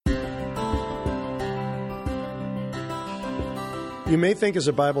You may think as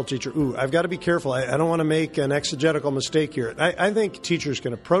a Bible teacher, I've got to be careful. I don't want to make an exegetical mistake here. I think teachers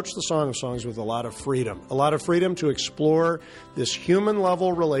can approach the Song of Songs with a lot of freedom to explore this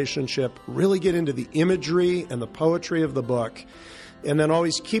human-level relationship, really get into the imagery and the poetry of the book, and then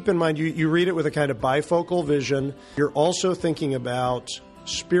always keep in mind, you read it with a kind of bifocal vision. You're also thinking about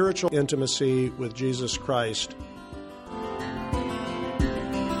spiritual intimacy with Jesus Christ.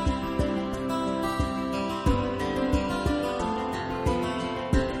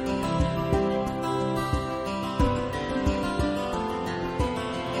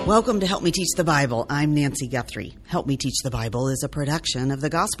 Welcome to Help Me Teach the Bible. I'm Nancy Guthrie. Help Me Teach the Bible is a production of the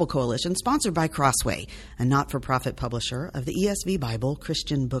Gospel Coalition, sponsored by Crossway, a not-for-profit publisher of the ESV Bible,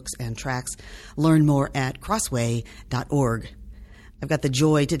 Christian books and tracts. Learn more at crossway.org. I've got the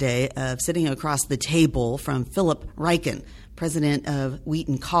joy today of sitting across the table from Philip Ryken, president of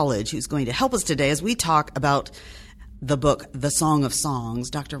Wheaton College, who's going to help us today as we talk about the book, The Song of Songs.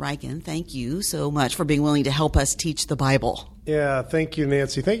 Dr. Ryken, thank you so much for being willing to help us teach the Bible. Yeah, thank you,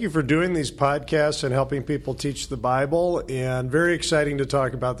 Nancy. Thank you for doing these podcasts and helping people teach the Bible, and very exciting to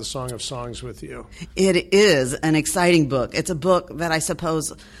talk about the Song of Songs with you. It is an exciting book. It's a book that I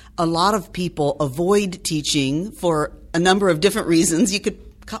suppose a lot of people avoid teaching for a number of different reasons. You could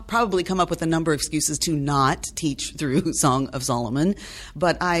probably come up with a number of excuses to not teach through Song of Solomon.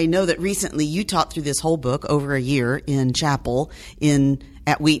 But I know that recently you taught through this whole book over a year in chapel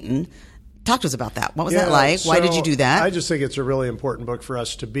at Wheaton. Talk to us about that. What was that like? Why did you do that? I just think it's a really important book for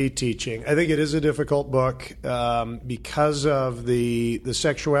us to be teaching. I think it is a difficult book because of the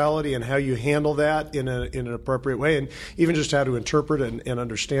sexuality and how you handle that in an appropriate way, and even just how to interpret and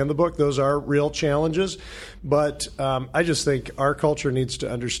understand the book. Those are real challenges. But I just think our culture needs to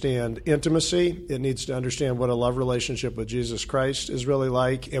understand intimacy. It needs to understand what a love relationship with Jesus Christ is really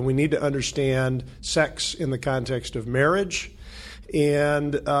like. And we need to understand sex in the context of marriage.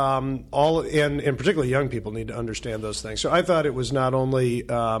 And particularly young people need to understand those things. So I thought it was not only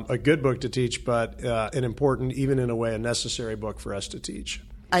a good book to teach, but an important, even in a way, a necessary book for us to teach.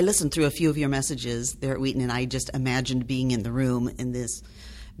 I listened through a few of your messages there at Wheaton, and I just imagined being in the room in this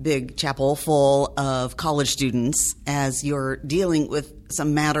big chapel full of college students as you're dealing with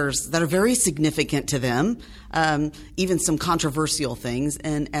some matters that are very significant to them, even some controversial things.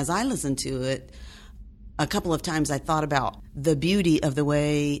 And as I listened to it, a couple of times I thought about the beauty of the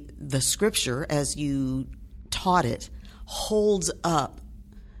way the Scripture, as you taught it, holds up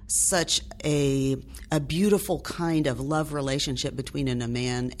such a beautiful kind of love relationship between a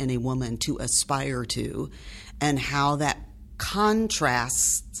man and a woman to aspire to, and how that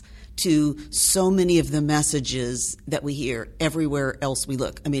contrasts to so many of the messages that we hear everywhere else we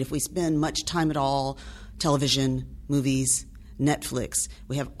look. I mean, if we spend much time at all, television, movies, Netflix,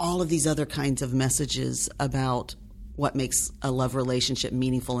 we have all of these other kinds of messages about what makes a love relationship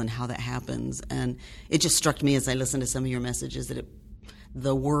meaningful and how that happens. And it just struck me as I listened to some of your messages that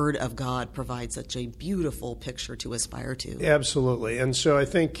the Word of God provides such a beautiful picture to aspire to. Absolutely. And so I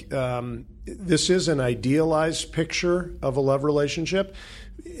think this is an idealized picture of a love relationship.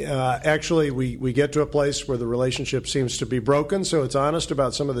 Actually, we get to a place where the relationship seems to be broken, so it's honest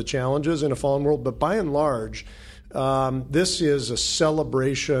about some of the challenges in a fallen world. But by and large, this is a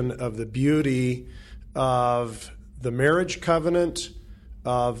celebration of the beauty of the marriage covenant,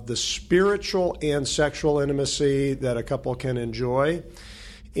 of the spiritual and sexual intimacy that a couple can enjoy.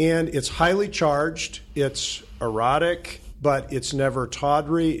 And it's highly charged, it's erotic, but it's never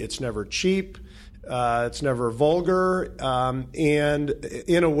tawdry, it's never cheap, it's never vulgar. And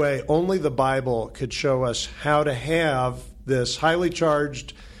in a way, only the Bible could show us how to have this highly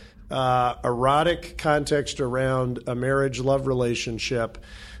charged erotic context around a marriage love relationship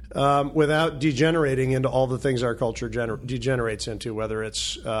without degenerating into all the things our culture degenerates into, whether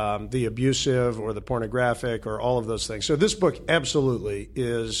it's the abusive or the pornographic or all of those things. So this book absolutely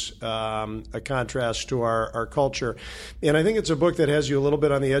is a contrast to our culture. And I think it's a book that has you a little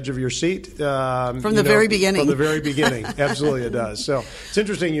bit on the edge of your seat. From the very beginning. From the very beginning. Absolutely it does. So it's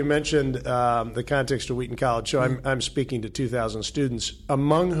interesting you mentioned the context of Wheaton College. So I'm speaking to 2,000 students,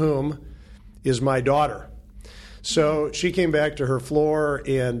 among whom is my daughter. So she came back to her floor,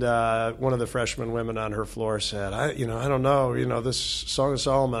 and one of the freshman women on her floor said, I don't know, this Song of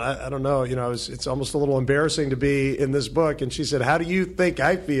Solomon, I don't know, it's almost a little embarrassing to be in this book. And she said, how do you think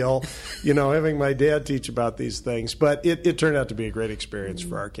I feel, having my dad teach about these things? But it turned out to be a great experience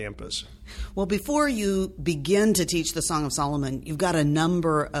for our campus. Well, before you begin to teach the Song of Solomon, you've got a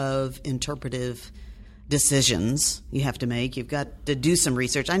number of interpretive decisions you have to make. You've got to do some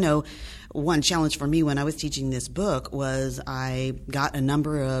research. I know one challenge for me when I was teaching this book was I got a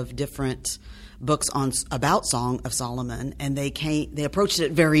number of different books about Song of Solomon, and they approached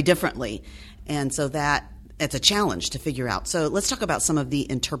it very differently. And so it's a challenge to figure out. So let's talk about some of the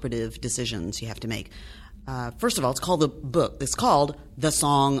interpretive decisions you have to make. First of all, it's called The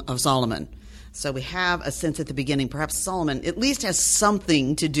Song of Solomon. So we have a sense at the beginning, perhaps Solomon at least has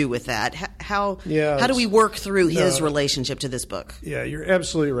something to do with that. How do we work through his relationship to this book? Yeah, you're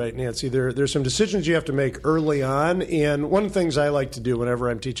absolutely right, Nancy. There's some decisions you have to make early on, and one of the things I like to do whenever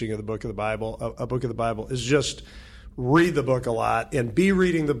I'm teaching a book of the Bible, is just read the book a lot and be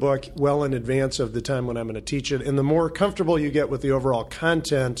reading the book well in advance of the time when I'm going to teach it. And the more comfortable you get with the overall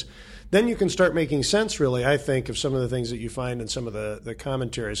content, then you can start making sense, really, I think, of some of the things that you find in some of the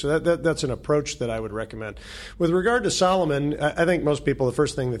commentary. So that's an approach that I would recommend. With regard to Solomon, I think most people, the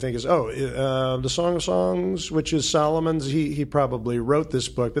first thing they think is, the Song of Songs, which is Solomon's, he probably wrote this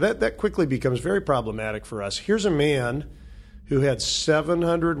book. But that quickly becomes very problematic for us. Here's a man who had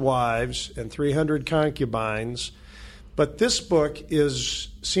 700 wives and 300 concubines, but this book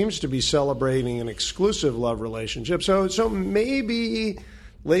seems to be celebrating an exclusive love relationship. So maybe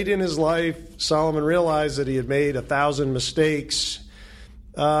late in his life, Solomon realized that he had made 1,000 mistakes.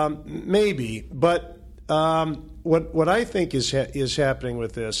 Maybe, but what I think is happening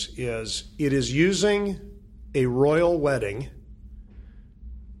with this is it is using a royal wedding,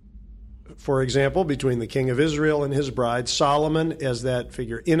 for example, between the king of Israel and his bride, Solomon as that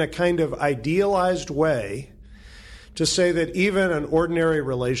figure, in a kind of idealized way, to say that even an ordinary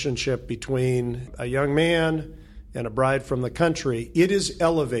relationship between a young man and a bride from the country, it is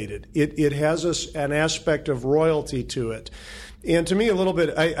elevated. It has an aspect of royalty to it. And to me, a little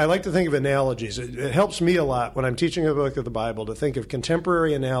bit, I like to think of analogies. It helps me a lot when I'm teaching a book of the Bible to think of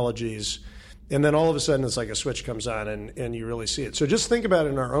contemporary analogies, and then all of a sudden it's like a switch comes on and you really see it. So just think about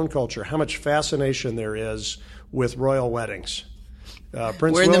in our own culture how much fascination there is with royal weddings. Prince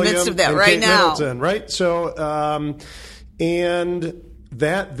We're in William the midst of that and right Kate now. Middleton, right? So, and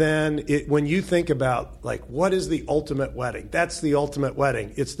that then, when you think about, like, what is the ultimate wedding? That's the ultimate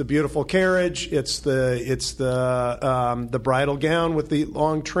wedding. It's the beautiful carriage. It's the bridal gown with the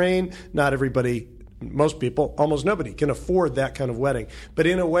long train. Not everybody, most people, almost nobody can afford that kind of wedding. But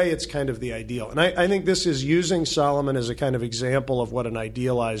in a way, it's kind of the ideal. And I think this is using Solomon as a kind of example of what an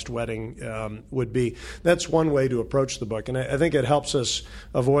idealized wedding would be. That's one way to approach the book. And I think it helps us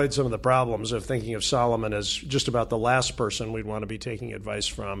avoid some of the problems of thinking of Solomon as just about the last person we'd want to be taking advice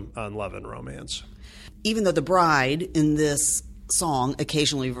from on love and romance. Even though the bride in this song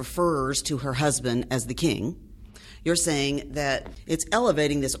occasionally refers to her husband as the king, you're saying that it's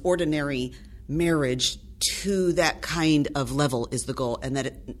elevating this ordinary marriage to that kind of level is the goal, and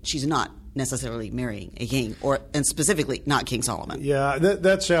that she's not necessarily marrying a king, and specifically not King Solomon. Yeah,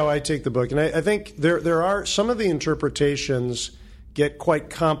 that's how I take the book. And I think there are some of the interpretations get quite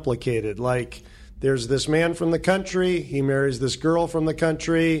complicated. Like, there's this man from the country, he marries this girl from the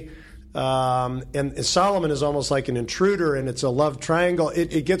country, and Solomon is almost like an intruder, and it's a love triangle.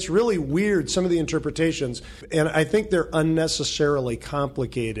 It gets really weird, some of the interpretations, and I think they're unnecessarily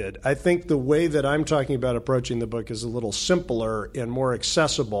complicated. I think the way that I'm talking about approaching the book is a little simpler and more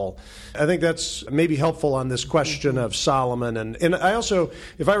accessible. I think that's maybe helpful on this question of Solomon. And I also,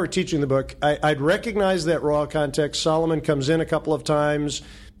 if I were teaching the book, I'd recognize that royal context. Solomon comes in a couple of times.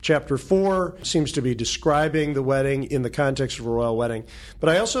 Chapter 4 seems to be describing the wedding in the context of a royal wedding. But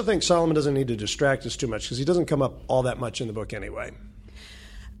I also think Solomon doesn't need to distract us too much because he doesn't come up all that much in the book anyway.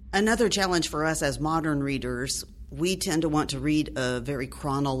 Another challenge for us as modern readers, we tend to want to read a very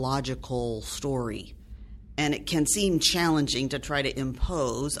chronological story. And it can seem challenging to try to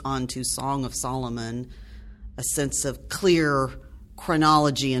impose onto Song of Solomon a sense of clear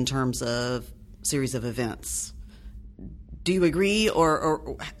chronology in terms of series of events. Do you agree,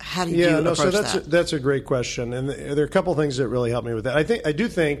 or how do you approach that? That's a great question, and there are a couple things that really help me with that. I do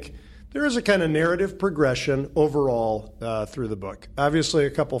think there is a kind of narrative progression overall through the book. Obviously, a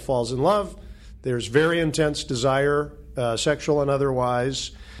couple falls in love. There's very intense desire, sexual and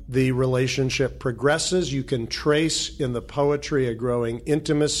otherwise. The relationship progresses. You can trace in the poetry a growing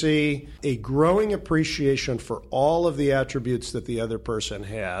intimacy, a growing appreciation for all of the attributes that the other person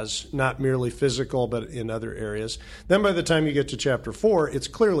has, not merely physical, but in other areas. Then by the time you get to chapter 4, it's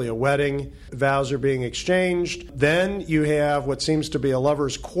clearly a wedding. Vows are being exchanged. Then you have what seems to be a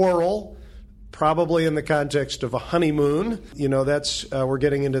lover's quarrel, probably in the context of a honeymoon. That's we're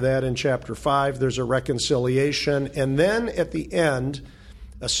getting into that in chapter 5. There's a reconciliation. And then at the end,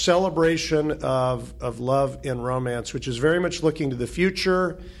 a celebration of love and romance, which is very much looking to the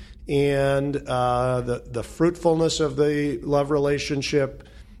future and the fruitfulness of the love relationship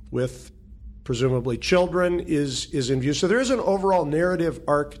with presumably children, is in view. So there is an overall narrative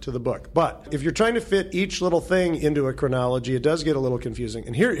arc to the book. But if you're trying to fit each little thing into a chronology, it does get a little confusing.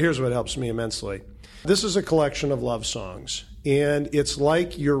 And here's what helps me immensely. This is a collection of love songs. And it's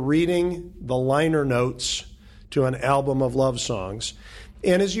like you're reading the liner notes to an album of love songs.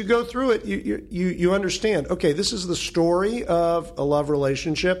 And as you go through it, you understand, okay, this is the story of a love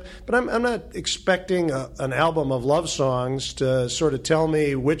relationship, but I'm not expecting an album of love songs to sort of tell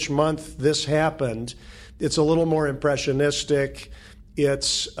me which month this happened. It's a little more impressionistic.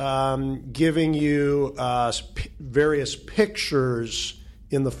 It's giving you various pictures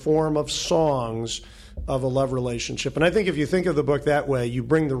in the form of songs of a love relationship. And I think if you think of the book that way, you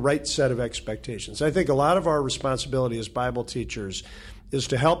bring the right set of expectations. I think a lot of our responsibility as Bible teachers is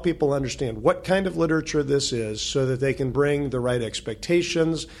to help people understand what kind of literature this is so that they can bring the right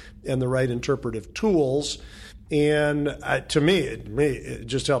expectations and the right interpretive tools. And to me, it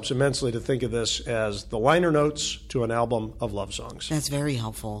just helps immensely to think of this as the liner notes to an album of love songs. That's very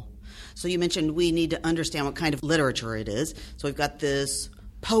helpful. So you mentioned we need to understand what kind of literature it is. So we've got this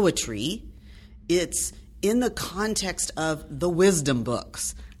poetry. It's in the context of the wisdom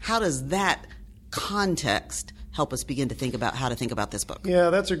books. How does that context help us begin to think about how to think about this book? Yeah,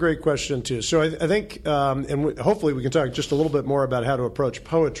 that's a great question, too. So I think, hopefully we can talk just a little bit more about how to approach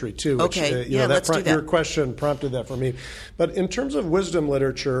poetry, too. Which, okay, let's do that. Your question prompted that for me. But in terms of wisdom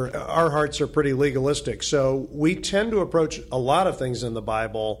literature, our hearts are pretty legalistic. So we tend to approach a lot of things in the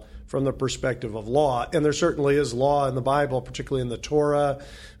Bible from the perspective of law. And there certainly is law in the Bible, particularly in the Torah,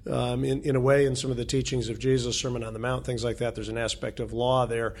 in a way, in some of the teachings of Jesus, Sermon on the Mount, things like that. There's an aspect of law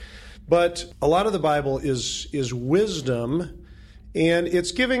there. But a lot of the Bible is wisdom, and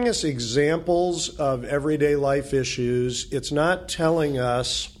it's giving us examples of everyday life issues. It's not telling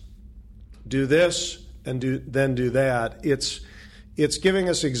us, do this and then do that. It's giving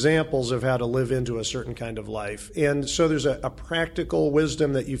us examples of how to live into a certain kind of life. And so there's a practical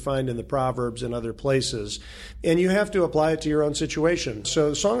wisdom that you find in the Proverbs and other places, and you have to apply it to your own situation.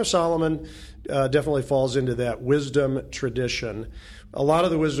 So the Song of Solomon definitely falls into that wisdom tradition. A lot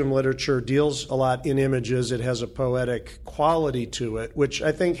of the wisdom literature deals a lot in images. It has a poetic quality to it, which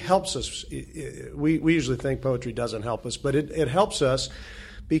I think helps us. We usually think poetry doesn't help us, but it helps us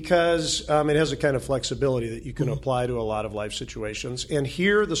because it has a kind of flexibility that you can apply to a lot of life situations. And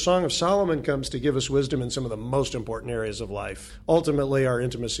here, the Song of Solomon comes to give us wisdom in some of the most important areas of life. Ultimately, our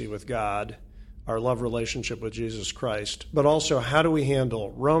intimacy with God, our love relationship with Jesus Christ, but also how do we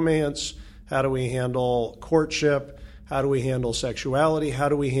handle romance, how do we handle courtship, how do we handle sexuality? How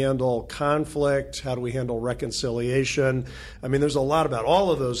do we handle conflict? How do we handle reconciliation? I mean, there's a lot about all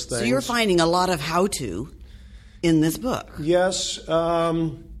of those things. So you're finding a lot of how-to in this book. Yes.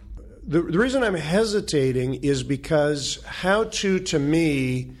 The reason I'm hesitating is because how-to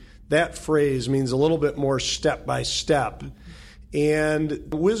me, that phrase means a little bit more step-by-step.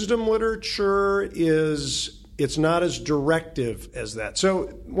 And wisdom literature it's not as directive as that. So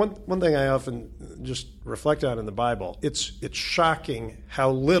one thing I often just reflect on in the Bible, it's shocking how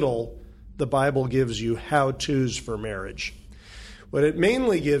little the Bible gives you how-tos for marriage. What it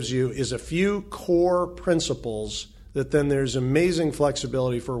mainly gives you is a few core principles that then there's amazing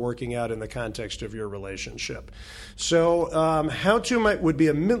flexibility for working out in the context of your relationship. So how-to would be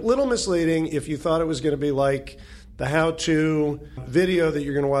a little misleading if you thought it was going to be like the how-to video that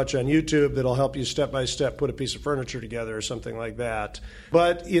you're going to watch on YouTube that'll help you step-by-step put a piece of furniture together or something like that.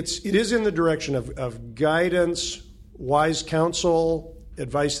 But it is in the direction of guidance, wise counsel,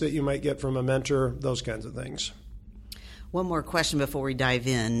 advice that you might get from a mentor, those kinds of things. One more question before we dive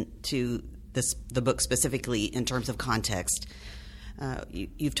in to the book specifically in terms of context.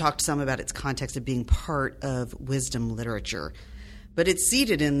 You've talked some about its context of being part of wisdom literature, but it's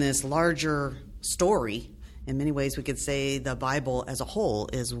seated in this larger story. In many ways, we could say the Bible as a whole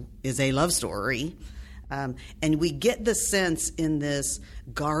is a love story. And we get the sense in this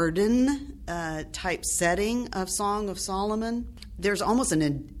garden type setting of Song of Solomon, there's almost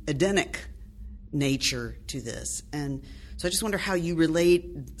an Edenic nature to this. And so I just wonder how you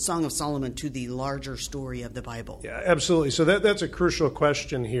relate Song of Solomon to the larger story of the Bible. Yeah, absolutely. So that's a crucial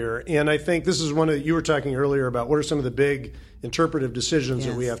question here. And I think this is you were talking earlier about what are some of the big interpretive decisions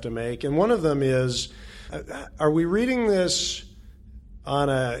that we have to make. And one of them is, are we reading this on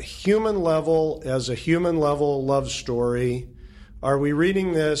a human level as a human level love story? Are we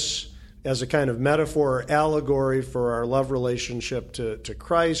reading this as a kind of metaphor or allegory for our love relationship to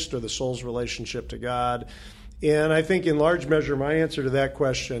Christ or the soul's relationship to God? And I think in large measure my answer to that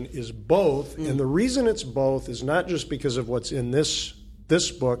question is both. And the reason it's both is not just because of what's in this this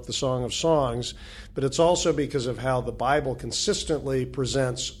book, the Song of Songs, but it's also because of how the Bible consistently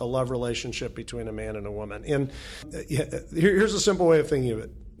presents a love relationship between a man and a woman. And here's a simple way of thinking of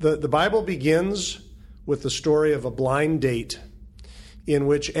it. The Bible begins with the story of a blind date in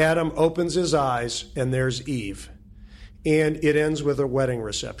which Adam opens his eyes and there's Eve. And it ends with a wedding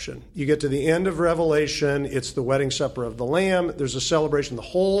reception. You get to the end of Revelation, it's the wedding supper of the Lamb. There's a celebration. The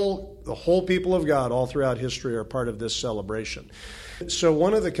whole people of God all throughout history are part of this celebration. So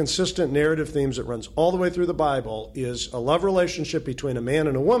one of the consistent narrative themes that runs all the way through the Bible is a love relationship between a man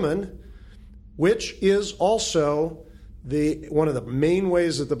and a woman, which is also one of the main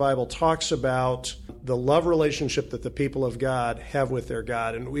ways that the Bible talks about the love relationship that the people of God have with their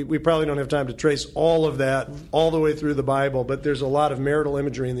God. And we probably don't have time to trace all of that all the way through the Bible, but there's a lot of marital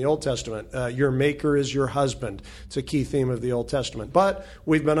imagery in the Old Testament. Your maker is your husband. It's a key theme of the Old Testament. But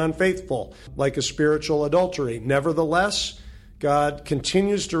we've been unfaithful, like a spiritual adultery. Nevertheless, God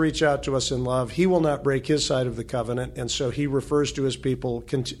continues to reach out to us in love. He will not break his side of the covenant, and so he refers to his people,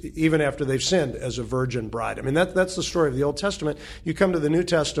 even after they've sinned, as a virgin bride. I mean, that's the story of the Old Testament. You come to the New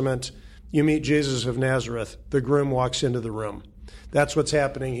Testament, you meet Jesus of Nazareth. The groom walks into the room. That's what's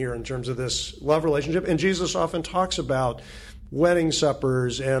happening here in terms of this love relationship. And Jesus often talks about wedding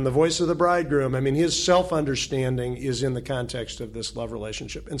suppers and the voice of the bridegroom. I mean, his self-understanding is in the context of this love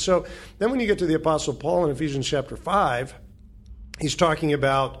relationship. And so then when you get to the Apostle Paul in Ephesians chapter 5, he's talking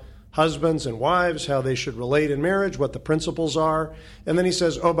about husbands and wives, how they should relate in marriage, what the principles are. And then he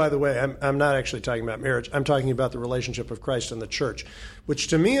says, oh, by the way, I'm not actually talking about marriage. I'm talking about the relationship of Christ and the church, which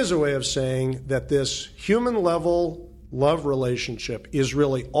to me is a way of saying that this human-level love relationship is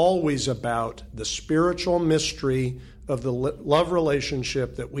really always about the spiritual mystery of the love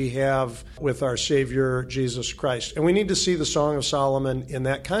relationship that we have with our Savior, Jesus Christ. And we need to see the Song of Solomon in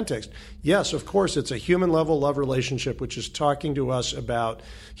that context. Yes, of course, it's a human-level love relationship, which is talking to us about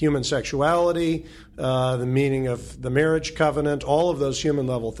human sexuality, the meaning of the marriage covenant, all of those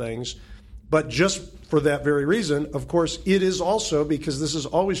human-level things. But just for that very reason, of course, it is also, because this is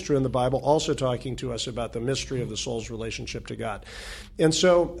always true in the Bible, also talking to us about the mystery of the soul's relationship to God. And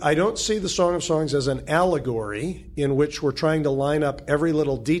so I don't see the Song of Songs as an allegory in which we're trying to line up every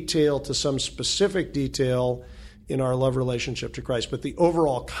little detail to some specific detail in our love relationship to Christ. But the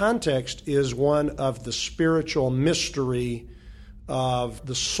overall context is one of the spiritual mystery of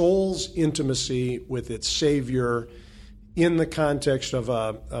the soul's intimacy with its Savior in the context of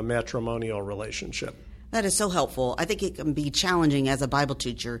a matrimonial relationship. That is so helpful. I think it can be challenging as a Bible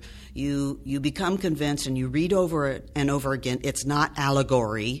teacher. You become convinced and you read over it and over again. It's not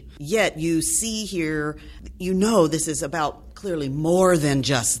allegory. Yet you see here, you know this is about clearly more than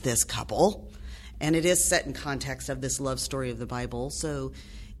just this couple. And it is set in context of this love story of the Bible. So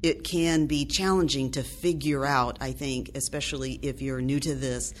it can be challenging to figure out, I think, especially if you're new to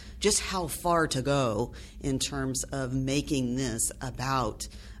this, just how far to go in terms of making this about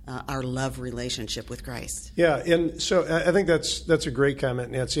our love relationship with Christ. Yeah, and so I think that's a great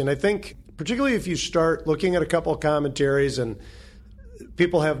comment, Nancy. And I think particularly if you start looking at a couple of commentaries and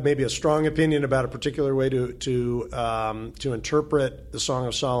people have maybe a strong opinion about a particular way to interpret the Song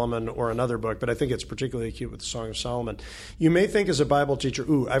of Solomon or another book, but I think it's particularly acute with the Song of Solomon. You may think as a Bible teacher,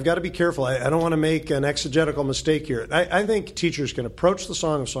 I've got to be careful. I don't want to make an exegetical mistake here. I think teachers can approach the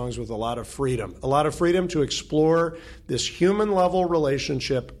Song of Songs with a lot of freedom to explore this human-level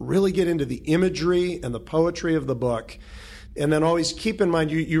relationship, really get into the imagery and the poetry of the book. And then always keep in mind,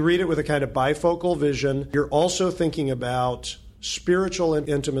 you read it with a kind of bifocal vision. You're also thinking about spiritual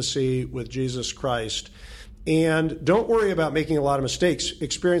intimacy with Jesus Christ. And don't worry about making a lot of mistakes.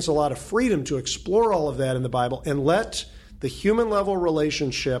 Experience a lot of freedom to explore all of that in the Bible and let the human level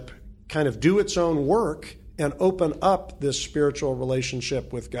relationship kind of do its own work and open up this spiritual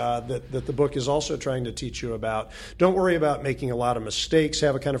relationship with God that the book is also trying to teach you about. Don't worry about making a lot of mistakes.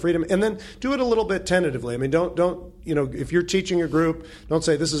 Have a kind of freedom. And then do it a little bit tentatively. I mean, don't if you're teaching a group, don't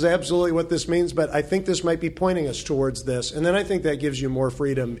say, this is absolutely what this means, but I think this might be pointing us towards this. And then I think that gives you more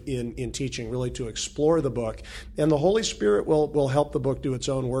freedom in teaching, really to explore the book. And the Holy Spirit will help the book do its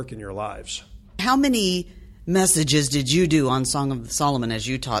own work in your lives. How many messages did you do on Song of Solomon as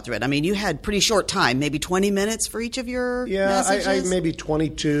you taught through it? I mean, you had pretty short time, maybe 20 minutes for each of your messages? I maybe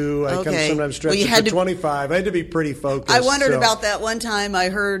 22. Okay. I kind of sometimes stretch it to 25. I had to be pretty focused. I wondered about that one time. I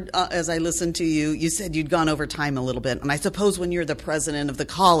heard, as I listened to you, you said you'd gone over time a little bit. And I suppose when you're the president of the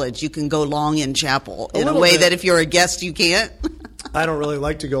college, you can go long in chapel in a way that if you're a guest, you can't. I don't really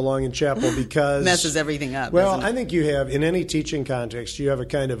like to go long in chapel because messes everything up. Well, I think you have, in any teaching context, you have a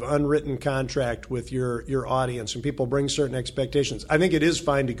kind of unwritten contract with your audience, and people bring certain expectations. I think it is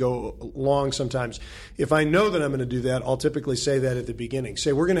fine to go long sometimes. If I know that I'm going to do that, I'll typically say that at the beginning.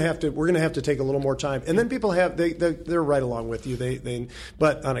 Say we're going to have to take a little more time, and then people they're right along with you.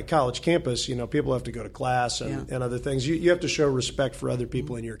 But on a college campus, people have to go to class and other things. You have to show respect for other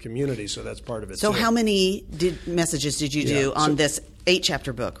people in your community, so that's part of it. So too. How many messages did you do on this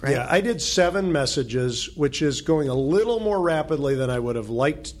 8-chapter book, right? Yeah, I did 7 messages, which is going a little more rapidly than I would have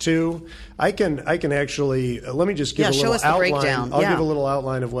liked to. I can actually, let me just give a little outline. Breakdown. I'll give a little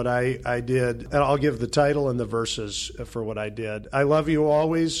outline of what I did, and I'll give the title and the verses for what I did. I love you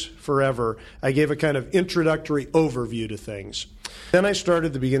always, forever. I gave a kind of introductory overview to things. Then I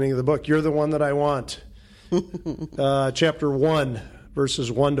started the beginning of the book. You're the one that I want. Chapter 1,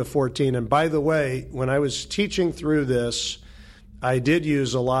 verses 1 to 14. And by the way, when I was teaching through this, I did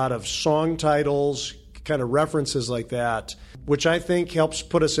use a lot of song titles, kind of references like that, which I think helps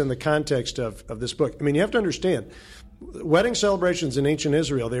put us in the context of this book. I mean, you have to understand, wedding celebrations in ancient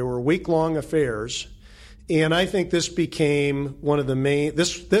Israel, they were week-long affairs, and I think this became one of the main,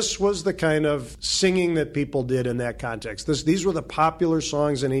 this was the kind of singing that people did in that context. These were the popular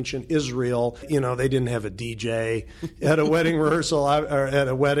songs in ancient Israel. They didn't have a DJ at a wedding rehearsal or at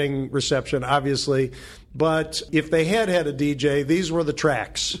a wedding reception, obviously. But if they had a DJ, these were the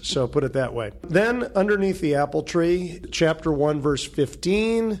tracks, so put it that way. Then underneath the apple tree, chapter 1, verse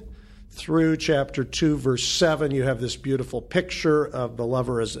 15, through chapter 2, verse 7, you have this beautiful picture of the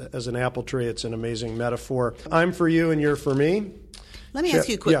lover as an apple tree. It's an amazing metaphor. I'm for you and you're for me. Let me ask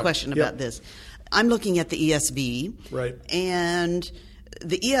you a quick question about this. I'm looking at the ESV. Right. And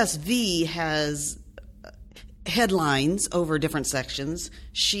the ESV has headlines over different sections,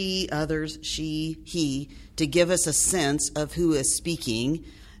 she, others, she, he, to give us a sense of who is speaking.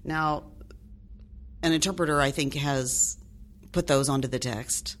 Now, an interpreter, I think, has put those onto the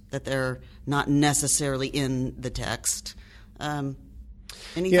text, that they're not necessarily in the text. Any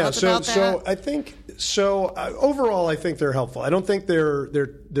thoughts about that? So I think overall, I think they're helpful. I don't think they're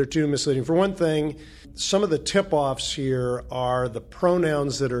too misleading. For one thing, some of the tip-offs here are the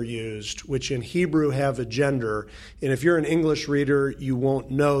pronouns that are used, which in Hebrew have a gender, and if you're an English reader, you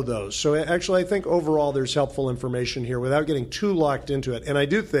won't know those. So actually, I think overall there's helpful information here without getting too locked into it. And I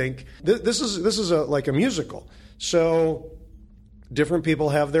do think this is like a musical. So different people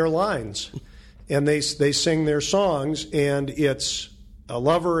have their lines, and they sing their songs, and it's a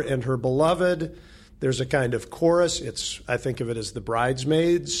lover and her beloved. There's a kind of chorus. I think of it as the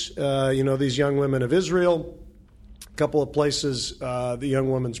bridesmaids, these young women of Israel. A couple of places, the young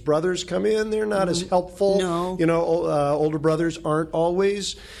woman's brothers come in. They're not as helpful. No. Older brothers aren't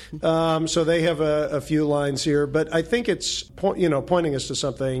always. So they have a few lines here. But I think it's pointing us to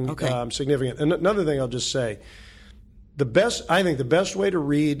something significant. And another thing I'll just say, I think the best way to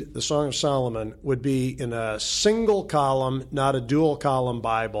read the Song of Solomon would be in a single column, not a dual column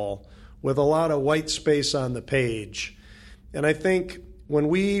Bible, with a lot of white space on the page. And I think when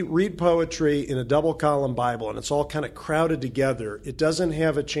we read poetry in a double column Bible and it's all kind of crowded together, it doesn't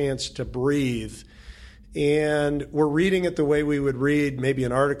have a chance to breathe. And we're reading it the way we would read maybe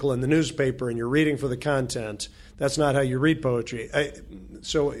an article in the newspaper, and you're reading for the content. That's not how you read poetry.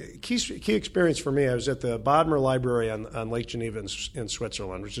 So key experience for me, I was at the Bodmer Library on Lake Geneva in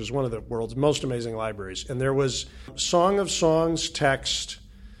Switzerland, which is one of the world's most amazing libraries. And there was Song of Songs text,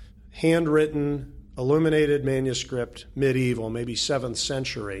 handwritten, illuminated manuscript, medieval, maybe 7th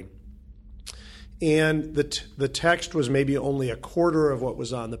century. And the text was maybe only a quarter of what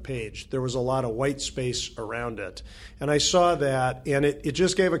was on the page. There was a lot of white space around it. And I saw that, and it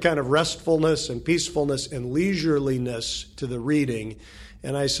just gave a kind of restfulness and peacefulness and leisureliness to the reading.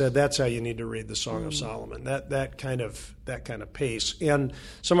 And I said, that's how you need to read the Song of Solomon, that kind of pace. And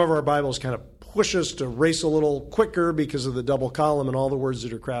some of our Bibles kind of push us to race a little quicker because of the double column and all the words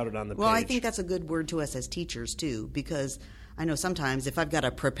that are crowded on the page. Well, I think that's a good word to us as teachers, too, because I know sometimes if I've got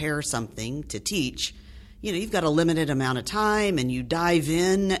to prepare something to teach, you've got a limited amount of time and you dive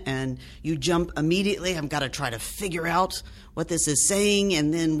in and you jump immediately. I've got to try to figure out what this is saying,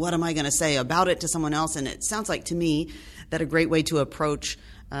 and then what am I going to say about it to someone else? And it sounds like to me that a great way to approach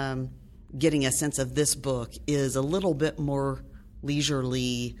getting a sense of this book is a little bit more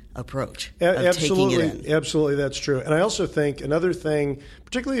leisurely approach of taking it in. Absolutely, that's true. And I also think another thing,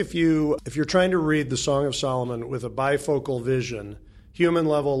 particularly if you're trying to read the Song of Solomon with a bifocal vision, human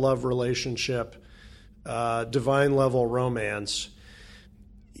level love relationship, divine level romance,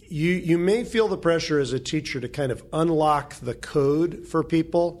 you may feel the pressure as a teacher to kind of unlock the code for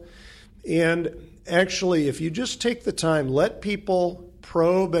people. And actually, if you just take the time, let people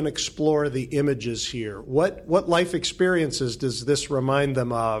probe and explore the images here. What life experiences does this remind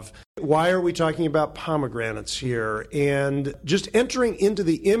them of? Why are we talking about pomegranates here? And just entering into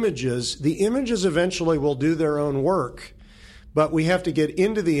the images eventually will do their own work. But we have to get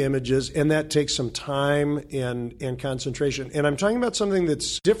into the images, and that takes some time and concentration. And I'm talking about something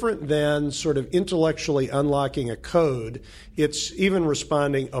that's different than sort of intellectually unlocking a code. It's even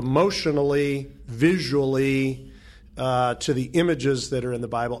responding emotionally, visually, to the images that are in the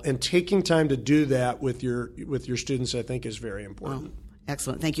Bible. And taking time to do that with your students, I think, is very important. Oh.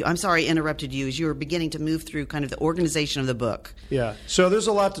 Excellent. Thank you. I'm sorry I interrupted you as you were beginning to move through kind of the organization of the book. Yeah. So there's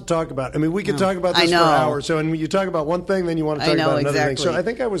a lot to talk about. I mean, we could talk about this for hours. So when you talk about one thing, then you want to talk about another thing. So I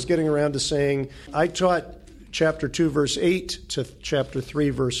think I was getting around to saying I taught chapter 2, verse 8 to chapter 3,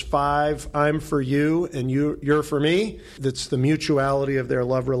 verse 5. I'm for you and you're for me. That's the mutuality of their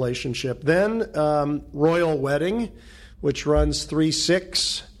love relationship. Then royal wedding, which runs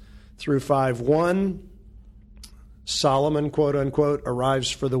 3:6 through 5:1. Solomon, quote unquote, arrives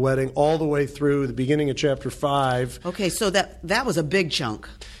for the wedding all the way through the beginning of chapter 5. Okay, so that was a big chunk.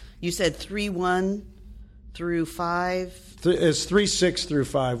 You said 3:1 through 5. It's 3:6 through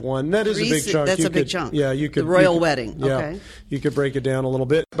 5:1. That is a big chunk. That's a big chunk. Yeah, you could. The royal wedding. Yeah, okay. You could break it down a little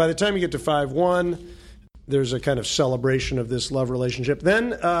bit. By the time you get to 5:1, there's a kind of celebration of this love relationship.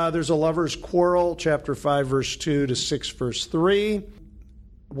 Then there's a lover's quarrel, chapter 5, verse 2 to 6, verse 3.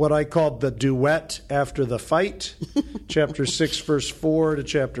 What I called the duet after the fight, chapter 6, verse 4 to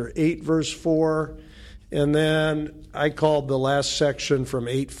chapter 8, verse 4. And then I called the last section from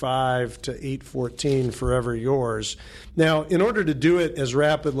 8:5 to 8:14, Forever Yours. Now, in order to do it as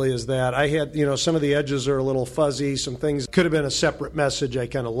rapidly as that, I had, some of the edges are a little fuzzy. Some things could have been a separate message I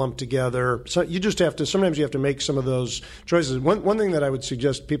kind of lumped together. So you just have to, sometimes you have to make some of those choices. One thing that I would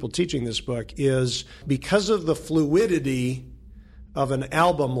suggest people teaching this book is because of the fluidity of an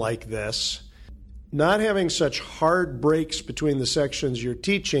album like this, not having such hard breaks between the sections you're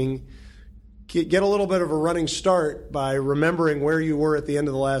teaching, get a little bit of a running start by remembering where you were at the end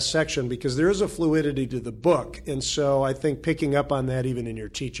of the last section, because there is a fluidity to the book. And so I think picking up on that even in your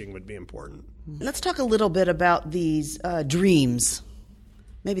teaching would be important. Let's talk a little bit about these dreams.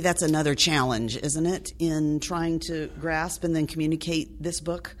 Maybe that's another challenge, isn't it, in trying to grasp and then communicate this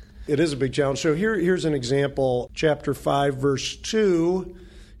book? It is a big challenge. So here's an example. Chapter 5, verse 2.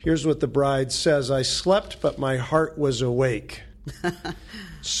 Here's what the bride says. I slept, but my heart was awake.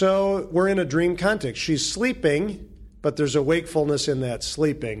 So we're in a dream context. She's sleeping, but there's a wakefulness in that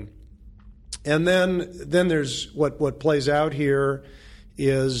sleeping. And then there's what plays out here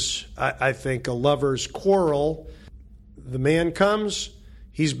is, I think, a lover's quarrel. The man comes.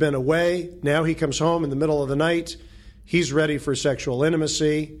 He's been away. Now he comes home in the middle of the night. He's ready for sexual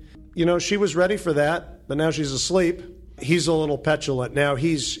intimacy. She was ready for that, but now she's asleep. He's a little petulant. Now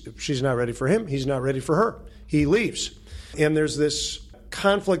she's not ready for him. He's not ready for her. He leaves. And there's this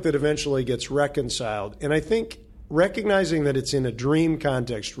conflict that eventually gets reconciled. And I think recognizing that it's in a dream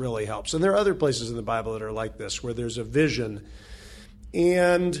context really helps. And there are other places in the Bible that are like this, where there's a vision.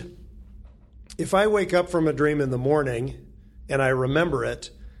 And if I wake up from a dream in the morning and I remember it,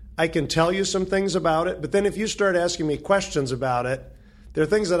 I can tell you some things about it. But then if you start asking me questions about it, there are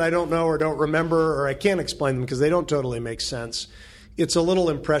things that I don't know or don't remember, or I can't explain them because they don't totally make sense. It's a little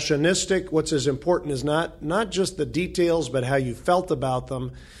impressionistic. What's as important is not just the details, but how you felt about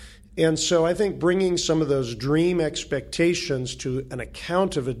them. And so I think bringing some of those dream expectations to an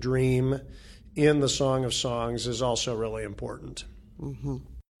account of a dream in the Song of Songs is also really important. Mm-hmm.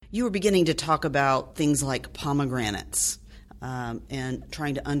 You were beginning to talk about things like pomegranates. And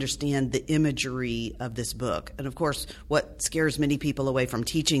trying to understand the imagery of this book. And of course, what scares many people away from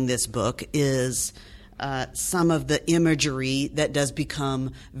teaching this book is some of the imagery that does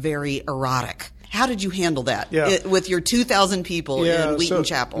become very erotic. How did you handle that with your 2,000 people in Wheaton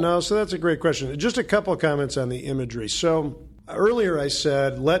Chapel? So that's a great question. Just a couple of comments on the imagery. So earlier I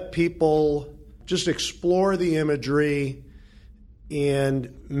said, let people just explore the imagery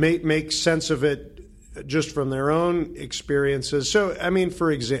and make sense of it just from their own experiences. So, I mean,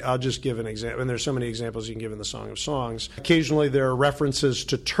 I'll just give an example, and there's so many examples you can give in the Song of Songs. Occasionally there are references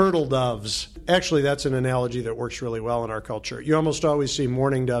to turtle doves. Actually, that's an analogy that works really well in our culture. You almost always see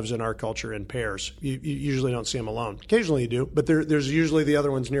mourning doves in our culture in pairs. You usually don't see them alone. Occasionally you do, but there's usually the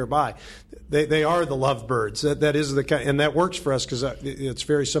other ones nearby. They are the lovebirds. That is the kind, and that works for us because it's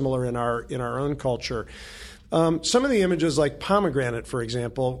very similar in our own culture. Some of the images, like pomegranate, for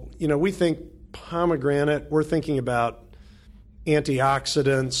example, we think pomegranate, we're thinking about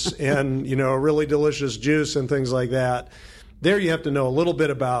antioxidants and, a really delicious juice and things like that. There you have to know a little bit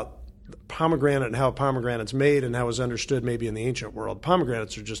about pomegranate and how a pomegranate's made and how it was understood maybe in the ancient world.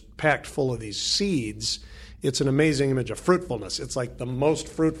 Pomegranates are just packed full of these seeds. It's an amazing image of fruitfulness. It's like the most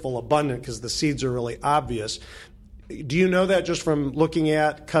fruitful, abundant, because the seeds are really obvious. Do you know that just from looking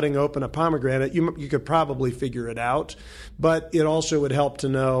at cutting open a pomegranate? You could probably figure it out, but it also would help to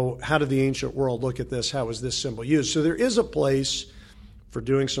know, how did the ancient world look at this? How was this symbol used? So there is a place for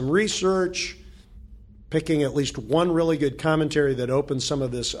doing some research, picking at least one really good commentary that opens some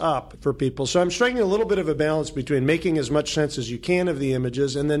of this up for people. So I'm striking a little bit of a balance between making as much sense as you can of the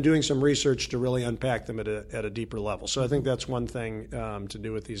images and then doing some research to really unpack them at a deeper level. So I think that's one thing to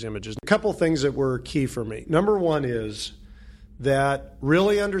do with these images. A couple things that were key for me. Number one is that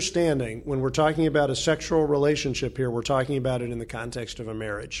really understanding when we're talking about a sexual relationship here, we're talking about it in the context of a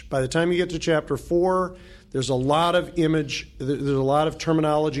marriage. By the time you get to chapter 4, there's a lot of there's a lot of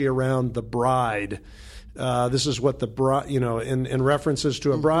terminology around the bride. This is what the bride, in references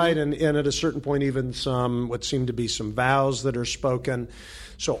to a bride, and at a certain point, even what seem to be some vows that are spoken.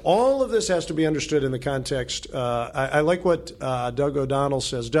 So all of this has to be understood in the context. I like what Doug O'Donnell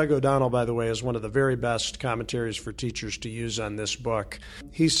says. Doug O'Donnell, by the way, is one of the very best commentaries for teachers to use on this book.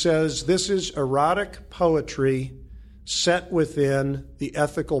 He says this is erotic poetry set within the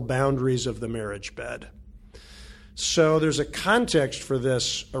ethical boundaries of the marriage bed. So there's a context for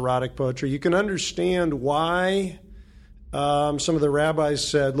this erotic poetry. You can understand why some of the rabbis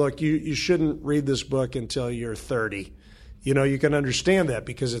said, look, you shouldn't read this book until you're 30. You can understand that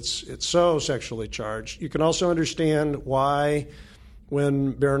because it's so sexually charged. You can also understand why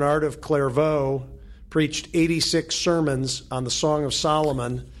when Bernard of Clairvaux preached 86 sermons on the Song of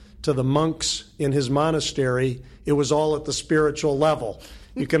Solomon to the monks in his monastery, it was all at the spiritual level.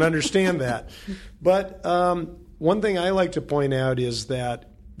 You can understand that. But one thing I like to point out is that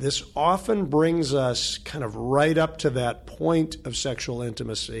this often brings us kind of right up to that point of sexual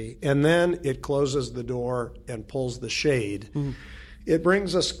intimacy, and then it closes the door and pulls the shade. Mm-hmm. It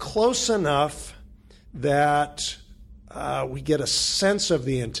brings us close enough that we get a sense of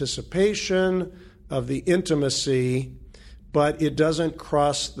the anticipation, of the intimacy, but it doesn't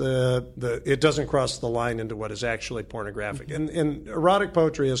cross the line into what is actually pornographic. And erotic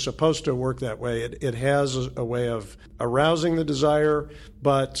poetry is supposed to work that way. It has a way of arousing the desire,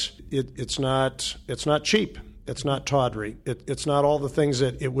 but it's not cheap. It's not tawdry. It's not all the things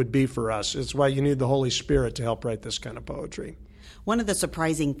that it would be for us. It's why you need the Holy Spirit to help write this kind of poetry. One of the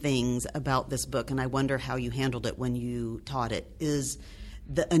surprising things about this book, and I wonder how you handled it when you taught it, is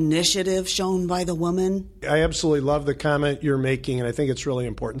the initiative shown by the woman. I absolutely love the comment you're making, and I think it's really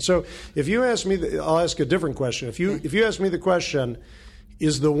important. So if you ask me, I'll ask a different question. If you ask me the question,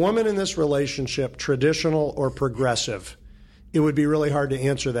 is the woman in this relationship traditional or progressive? It would be really hard to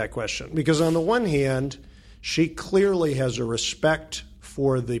answer that question. Because on the one hand, she clearly has a respect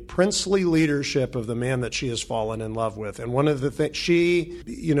for the princely leadership of the man that she has fallen in love with. And one of the things, she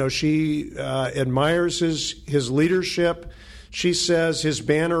admires his leadership. She says, his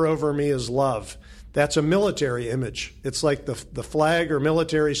banner over me is love. That's a military image. It's like the flag or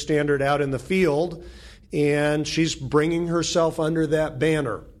military standard out in the field, and she's bringing herself under that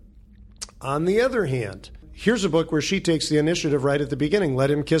banner. On the other hand, here's a book where she takes the initiative right at the beginning.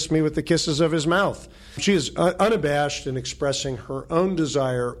 Let him kiss me with the kisses of his mouth. She is unabashed in expressing her own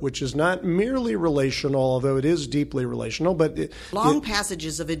desire, which is not merely relational, although it is deeply relational. But long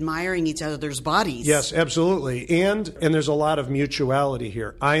passages of admiring each other's bodies. Yes, absolutely. And there's a lot of mutuality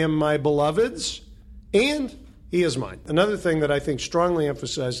here. I am my beloved's, and he is mine. Another thing that I think strongly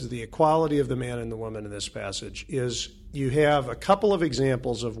emphasizes the equality of the man and the woman in this passage is you have a couple of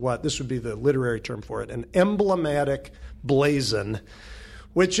examples of what, this would be the literary term for it, an emblematic blazon,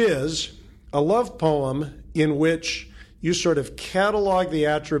 which is a love poem in which you sort of catalog the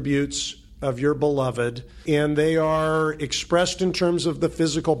attributes of your beloved, and they are expressed in terms of the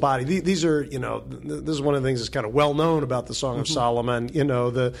physical body. These are, this is one of the things that's kind of well known about the Song of Solomon,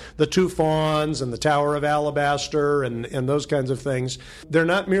 the two fawns and the Tower of Alabaster and those kinds of things. They're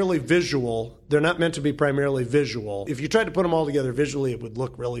not merely visual. They're not meant to be primarily visual. If you tried to put them all together visually, it would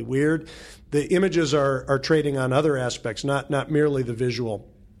look really weird. The images are trading on other aspects, not merely the visual.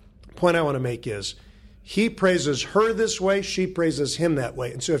 The point I want to make is, he praises her this way, she praises him that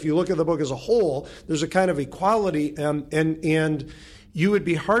way. And so if you look at the book as a whole, there's a kind of equality, and you would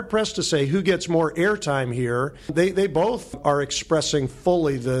be hard-pressed to say who gets more airtime here. They both are expressing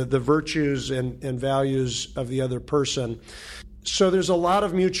fully the virtues and values of the other person. So there's a lot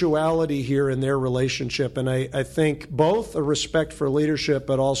of mutuality here in their relationship, and I think both a respect for leadership,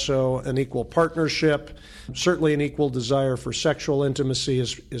 but also an equal partnership. Certainly an equal desire for sexual intimacy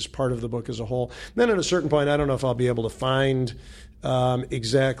is part of the book as a whole. Then at a certain point, I don't know if I'll be able to find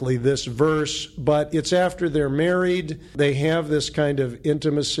exactly this verse, but it's after they're married. They have this kind of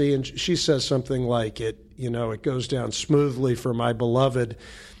intimacy, and she says something like, it goes down smoothly for my beloved.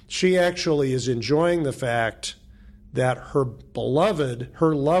 She actually is enjoying the fact that her beloved,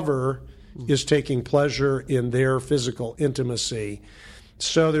 her lover, is taking pleasure in their physical intimacy.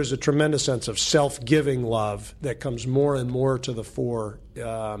 So there's a tremendous sense of self-giving love that comes more and more to the fore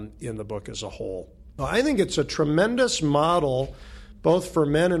in the book as a whole. I think it's a tremendous model both for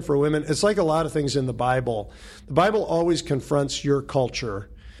men and for women. It's like a lot of things in the Bible. The Bible always confronts your culture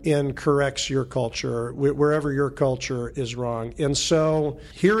and corrects your culture wherever your culture is wrong. And so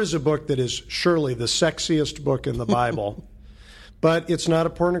here is a book that is surely the sexiest book in the Bible, but it's not a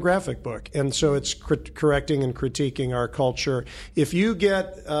pornographic book. And so it's correcting and critiquing our culture. If you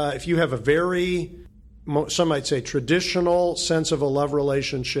have a very, some might say, traditional sense of a love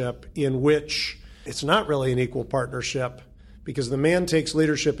relationship in which it's not really an equal partnership, because the man takes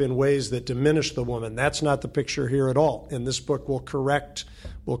leadership in ways that diminish the woman. That's not the picture here at all. And this book will correct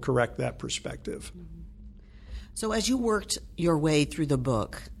that perspective. So as you worked your way through the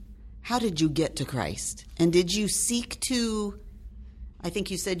book, how did you get to Christ? And did you seek to, I think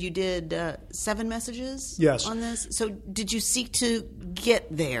you said you did 7 messages on this. So did you seek to get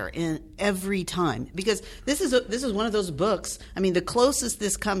there in every time? Because this is one of those books. I mean, the closest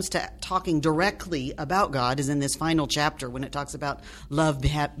this comes to talking directly about God is in this final chapter when it talks about love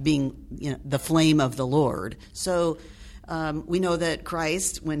being the flame of the Lord. So we know that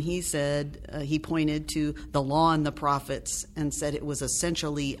Christ, when he said, he pointed to the law and the prophets and said it was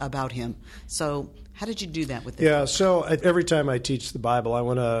essentially about him. So how did you do that with this? Yeah, so every time I teach the Bible, I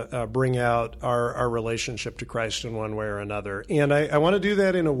want to bring out our relationship to Christ in one way or another. And I want to do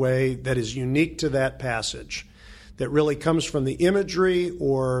that in a way that is unique to that passage, that really comes from the imagery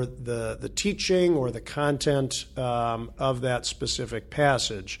or the teaching or the content of that specific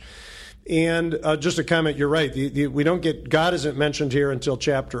passage. And just a comment, you're right. We don't get, God isn't mentioned here until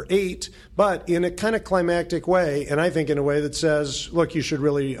chapter 8, but in a kind of climactic way, and I think in a way that says, look, you should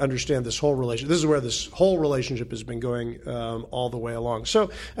really understand this whole relationship. This is where this whole relationship has been going all the way along. So,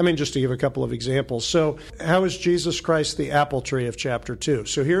 I mean, just to give a couple of examples. So, how is Jesus Christ the apple tree of chapter 2?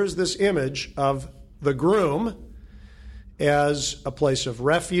 So here's this image of the groom as a place of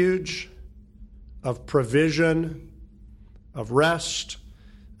refuge, of provision, of rest.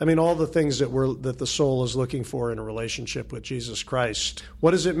 I mean, all the things that the soul is looking for in a relationship with Jesus Christ.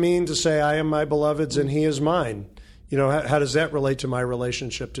 What does it mean to say, I am my beloved's and he is mine? How does that relate to my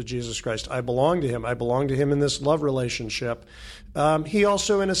relationship to Jesus Christ? I belong to him. I belong to him in this love relationship. He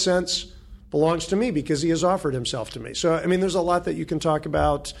also, in a sense, belongs to me because he has offered himself to me. So, I mean, there's a lot that you can talk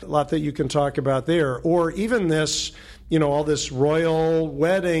about, there. Or even this, all this royal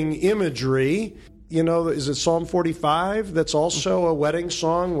wedding imagery. Is it Psalm 45? That's also a wedding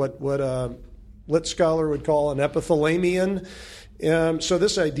song, what a lit scholar would call an epithalamion. So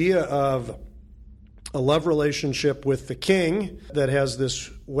this idea of a love relationship with the king that has this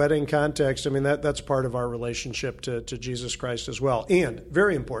wedding context, I mean, that's part of our relationship to Jesus Christ as well. And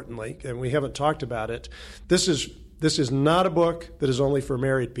very importantly, and we haven't talked about it, this is not a book that is only for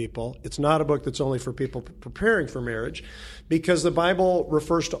married people. It's not a book that's only for people preparing for marriage, because the Bible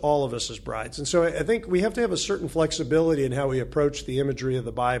refers to all of us as brides. And so I think we have to have a certain flexibility in how we approach the imagery of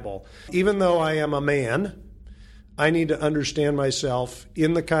the Bible. Even though I am a man, I need to understand myself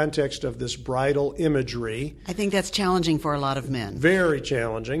in the context of this bridal imagery. I think that's challenging for a lot of men. Very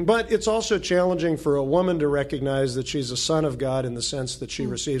challenging. But it's also challenging for a woman to recognize that she's a son of God in the sense that she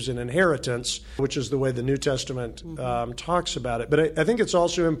receives an inheritance, which is the way the New Testament talks about it. But I think it's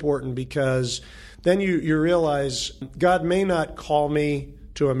also important because then you realize God may not call me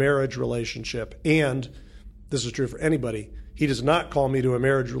to a marriage relationship, and this is true for anybody. He does not call me to a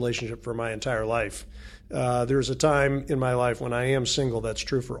marriage relationship for my entire life. There's a time in my life when I am single. That's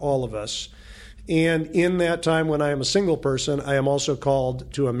true for all of us. And in that time when I am a single person, I am also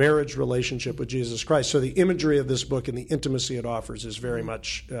called to a marriage relationship with Jesus Christ. So the imagery of this book and the intimacy it offers is very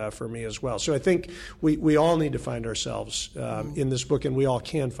much for me as well. So I think we all need to find ourselves in this book, and we all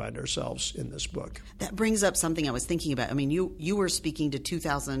can find ourselves in this book. That brings up something I was thinking about. I mean, you were speaking to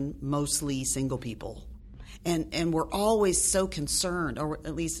 2,000 mostly single people. And we're always so concerned, or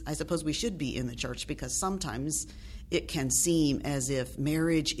at least I suppose we should be in the church, because sometimes it can seem as if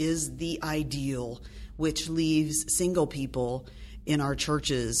marriage is the ideal, which leaves single people in our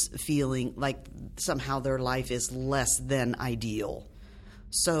churches feeling like somehow their life is less than ideal.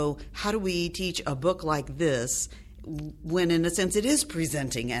 So how do we teach a book like this when, in a sense, it is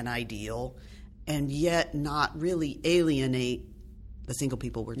presenting an ideal and yet not really alienate the single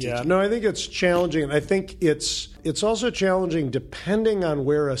people we're teaching. Yeah, no, I think it's challenging. And I think it's also challenging depending on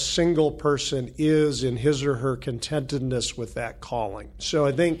where a single person is in his or her contentedness with that calling. So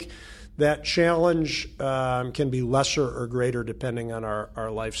I think that challenge can be lesser or greater depending on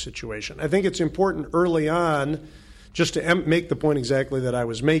our life situation. I think it's important early on just to make the point exactly that I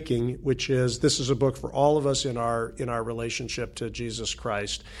was making, which is this is a book for all of us in our relationship to Jesus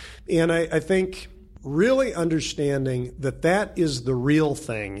Christ. And I think really understanding that is the real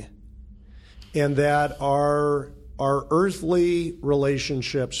thing, and that our earthly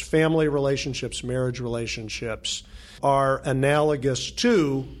relationships, family relationships, marriage relationships, are analogous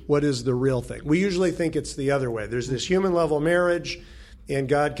to what is the real thing. We usually think it's the other way. There's this human level marriage, and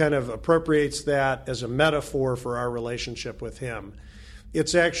God kind of appropriates that as a metaphor for our relationship with Him.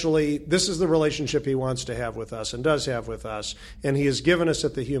 It's actually, this is the relationship He wants to have with us and does have with us, and He has given us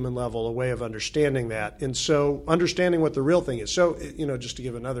at the human level a way of understanding that. And so understanding what the real thing is. So, just to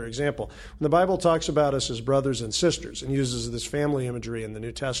give another example, when the Bible talks about us as brothers and sisters and uses this family imagery in the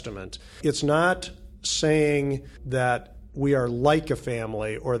New Testament, it's not saying that we are like a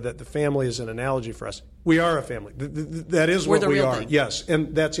family or that the family is an analogy for us. We are a family. That is what we are. Yes,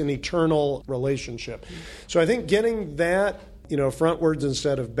 and that's an eternal relationship. So I think getting that, frontwards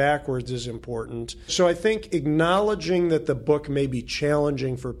instead of backwards is important. So I think acknowledging that the book may be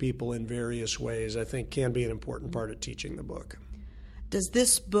challenging for people in various ways, I think can be an important part of teaching the book. Does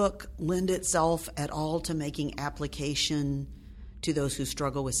this book lend itself at all to making application to those who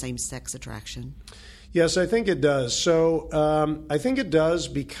struggle with same-sex attraction? Yes, I think it does. So I think it does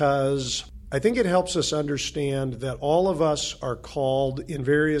because I think it helps us understand that all of us are called in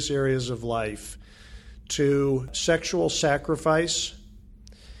various areas of life to sexual sacrifice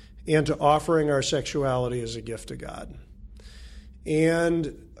and to offering our sexuality as a gift to God.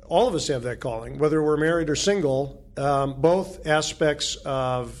 And all of us have that calling, whether we're married or single. Both aspects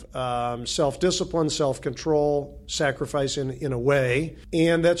of self-discipline, self-control, sacrifice in a way.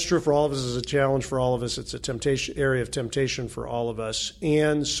 And that's true for all of us. It's a challenge for all of us. It's a area of temptation for all of us.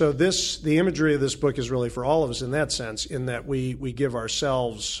 And so the imagery of this book is really for all of us in that sense, in that we give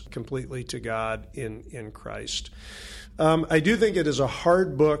ourselves completely to God in Christ. I do think it is a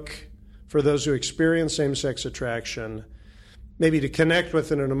hard book for those who experience same-sex attraction, maybe to connect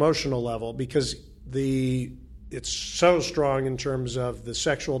with at an emotional level, because it's so strong in terms of the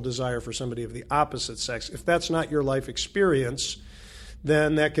sexual desire for somebody of the opposite sex. If that's not your life experience,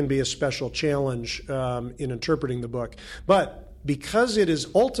 then that can be a special challenge in interpreting the book. But because it is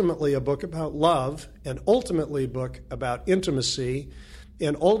ultimately a book about love, and ultimately a book about intimacy,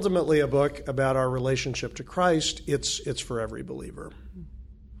 and ultimately a book about our relationship to Christ, it's for every believer.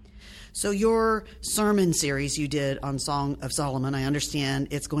 So your sermon series you did on Song of Solomon, I understand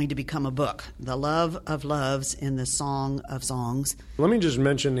it's going to become a book, The Love of Loves in the Song of Songs. Let me just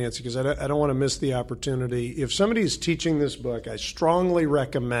mention, Nancy, because I don't want to miss the opportunity. If somebody's teaching this book, I strongly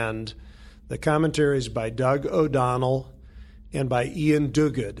recommend the commentaries by Doug O'Donnell and by Ian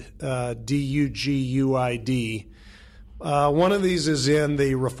Duguid, Duguid. One of these is in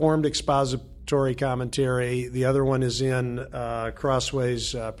the Reformed Expository Commentary. The other one is in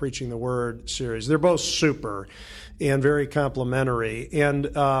Crossway's Preaching the Word series. They're both super and very complimentary. And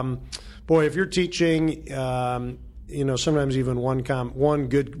if you're teaching, sometimes even one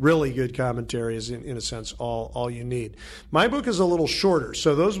good, really good commentary is in a sense all you need. My book is a little shorter,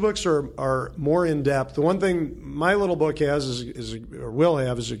 so those books are more in depth. The one thing my little book has is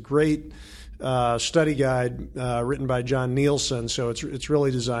a great study guide written by John Nielsen, so it's really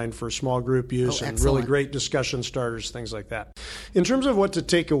designed for small group use and really great discussion starters, things like that. In terms of what to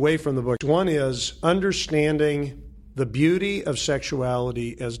take away from the book, one is understanding the beauty of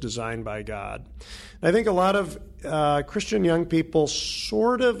sexuality as designed by God. I think a lot of Christian young people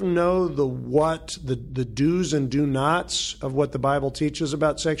sort of know the do's and do nots of what the Bible teaches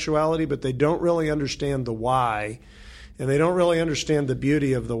about sexuality, but they don't really understand the why, and they don't really understand the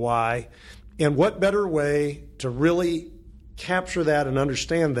beauty of the why. And what better way to really capture that and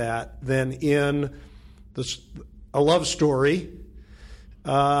understand that than in a love story,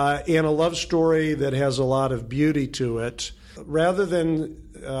 and a love story that has a lot of beauty to it, rather than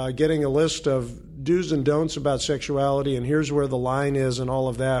getting a list of do's and don'ts about sexuality and here's where the line is and all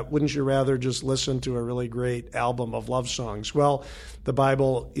of that. Wouldn't you rather just listen to a really great album of love songs? Well, the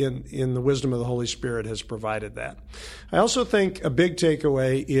Bible, in the wisdom of the Holy Spirit, has provided that. I also think a big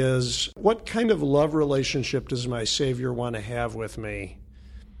takeaway is, what kind of love relationship does my Savior want to have with me?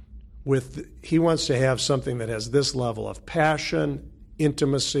 He wants to have something that has this level of passion,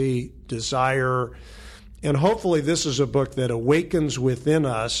 intimacy, desire, and hopefully this is a book that awakens within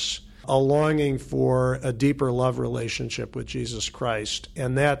us a longing for a deeper love relationship with Jesus Christ.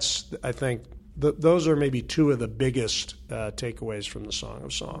 And that's, I think, those are maybe two of the biggest takeaways from the Song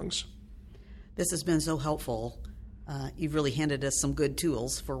of Songs. This has been so helpful. You've really handed us some good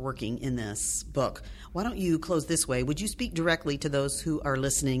tools for working in this book. Why don't you close this way? Would you speak directly to those who are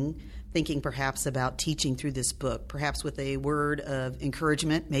listening, thinking perhaps about teaching through this book, perhaps with a word of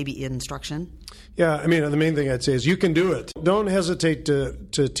encouragement, maybe instruction? Yeah, I mean, the main thing I'd say is you can do it. Don't hesitate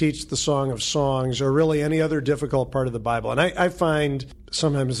to teach the Song of Songs or really any other difficult part of the Bible. And I find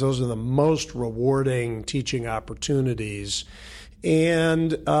sometimes those are the most rewarding teaching opportunities.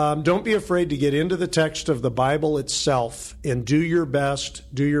 And don't be afraid to get into the text of the Bible itself and do your best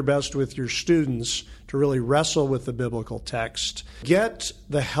with your students to really wrestle with the biblical text. Get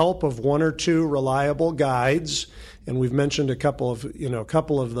the help of one or two reliable guides, and we've mentioned a couple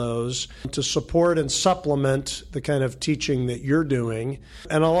of those, to support and supplement the kind of teaching that you're doing.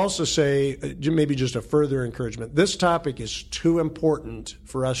 And I'll also say, maybe just a further encouragement, this topic is too important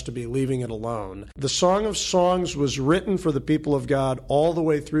for us to be leaving it alone. The Song of Songs was written for the people of God all the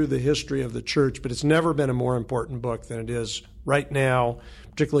way through the history of the church, but it's never been a more important book than it is right now,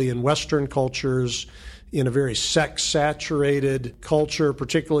 particularly in Western cultures, in a very sex-saturated culture,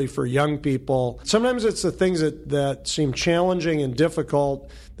 particularly for young people. Sometimes it's the things that seem challenging and difficult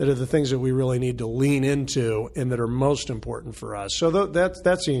that are the things that we really need to lean into and that are most important for us. So that's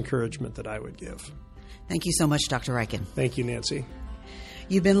the encouragement that I would give. Thank you so much, Dr. Ryken. Thank you, Nancy.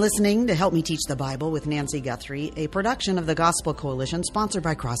 You've been listening to Help Me Teach the Bible with Nancy Guthrie, a production of the Gospel Coalition sponsored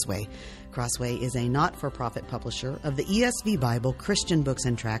by Crossway. Crossway is a not-for-profit publisher of the ESV Bible, Christian Books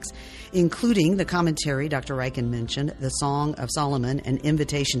and Tracts, including the commentary Dr. Ryken mentioned, The Song of Solomon, An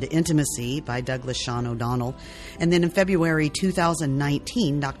Invitation to Intimacy by Douglas Sean O'Donnell. And then in February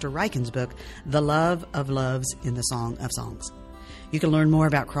 2019, Dr. Ryken's book, The Love of Loves in the Song of Songs. You can learn more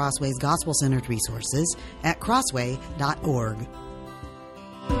about Crossway's gospel-centered resources at crossway.org.